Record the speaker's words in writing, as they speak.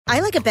I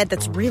like a bed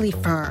that's really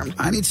firm.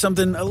 I need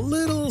something a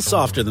little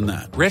softer than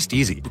that. Rest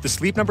easy. With the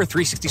Sleep Number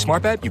 360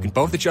 smart bed, you can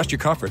both adjust your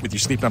comfort with your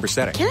Sleep Number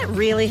setting. Can it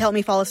really help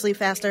me fall asleep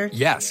faster?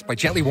 Yes, by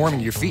gently warming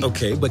your feet.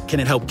 Okay, but can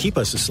it help keep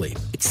us asleep?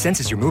 It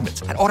senses your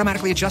movements and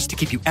automatically adjusts to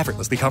keep you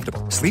effortlessly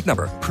comfortable. Sleep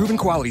Number, proven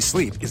quality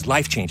sleep is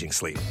life-changing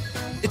sleep.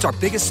 It's our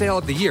biggest sale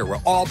of the year where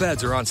all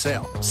beds are on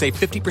sale. Save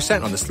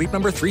 50% on the Sleep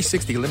Number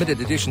 360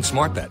 limited edition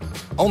smart bed.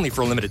 Only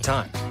for a limited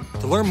time.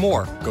 To learn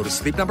more, go to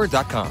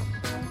sleepnumber.com.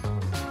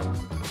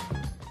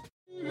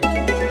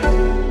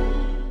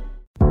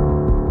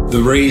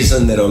 The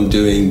reason that I'm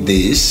doing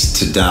this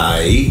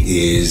today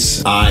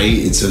is A,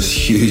 it's a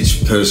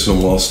huge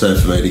personal milestone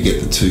for me to get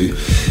the 2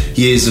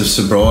 years of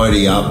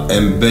sobriety up,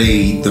 and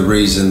B, the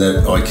reason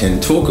that I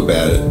can talk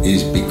about it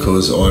is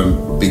because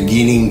I'm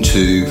beginning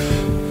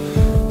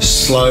to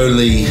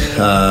slowly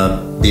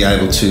be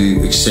able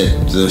to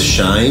accept the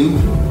shame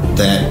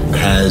that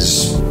I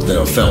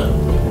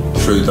felt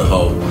through the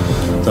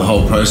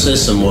whole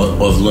process. And what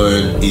I've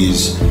learned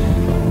is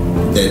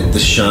that the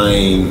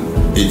shame,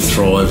 it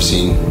thrives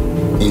in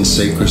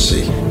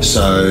secrecy.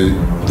 So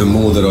the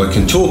more that I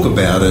can talk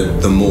about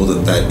it, the more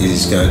that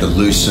is going to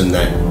loosen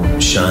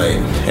that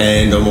shame.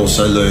 And I'm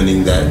also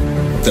learning that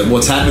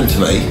what's happened to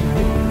me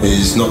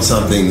is not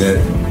something that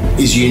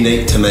is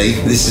unique to me.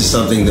 This is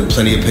something that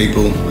plenty of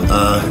people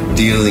are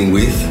dealing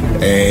with,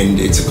 and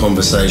it's a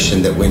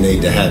conversation that we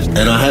need to have.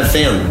 And I have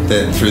found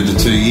that through the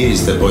 2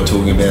 years that by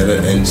talking about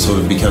it and sort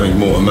of becoming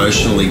more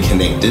emotionally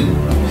connected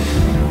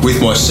with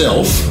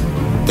myself,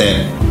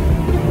 that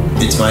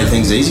it's made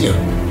things easier.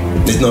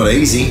 It's not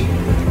easy,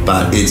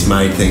 but it's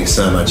made things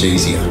so much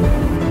easier.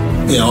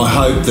 I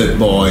hope that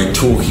by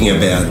talking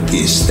about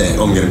this that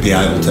I'm going to be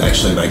able to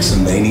actually make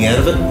some meaning out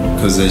of it,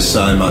 because there's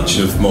so much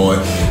of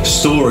my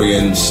story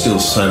and still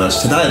so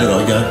much today that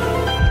I go,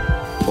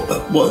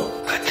 what?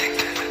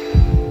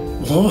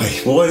 Addicted. Why?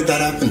 Why did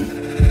that happen?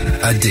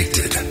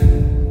 Addicted.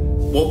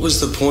 What was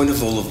the point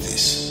of all of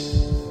this?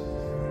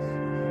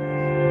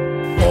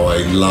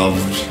 I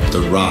loved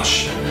the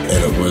rush,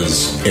 and it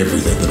was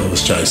everything that I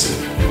was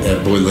chasing.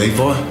 Our boy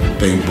Levi,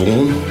 being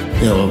born,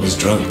 I was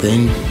drunk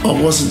then. I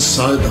wasn't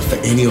sober for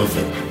any of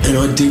it, and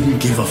I didn't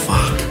give a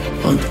fuck.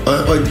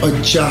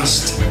 I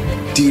just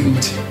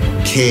didn't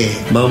care.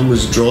 Mum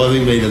was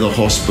driving me to the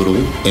hospital,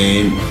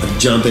 and I'd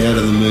jump out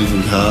of the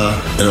moving car,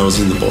 and I was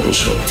in the bottle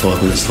shop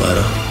 5 minutes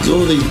later. There's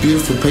all these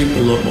beautiful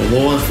people like my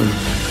wife and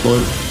my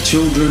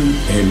children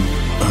and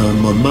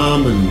my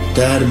mum and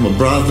dad and my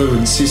brother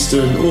and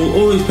sister and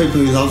all these people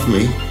who love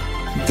me.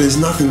 There's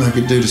nothing they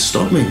could do to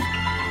stop me.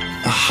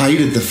 I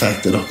hated the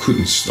fact that I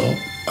couldn't stop.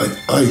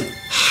 I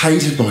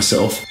hated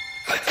myself.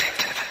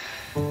 Addicted.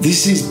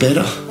 This is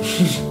better.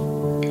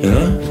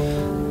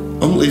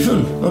 I'm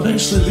living. I'm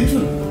actually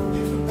living.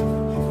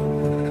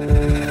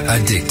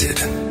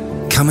 Addicted.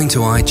 Coming to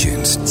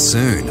iTunes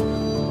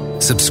soon.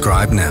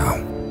 Subscribe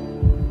now.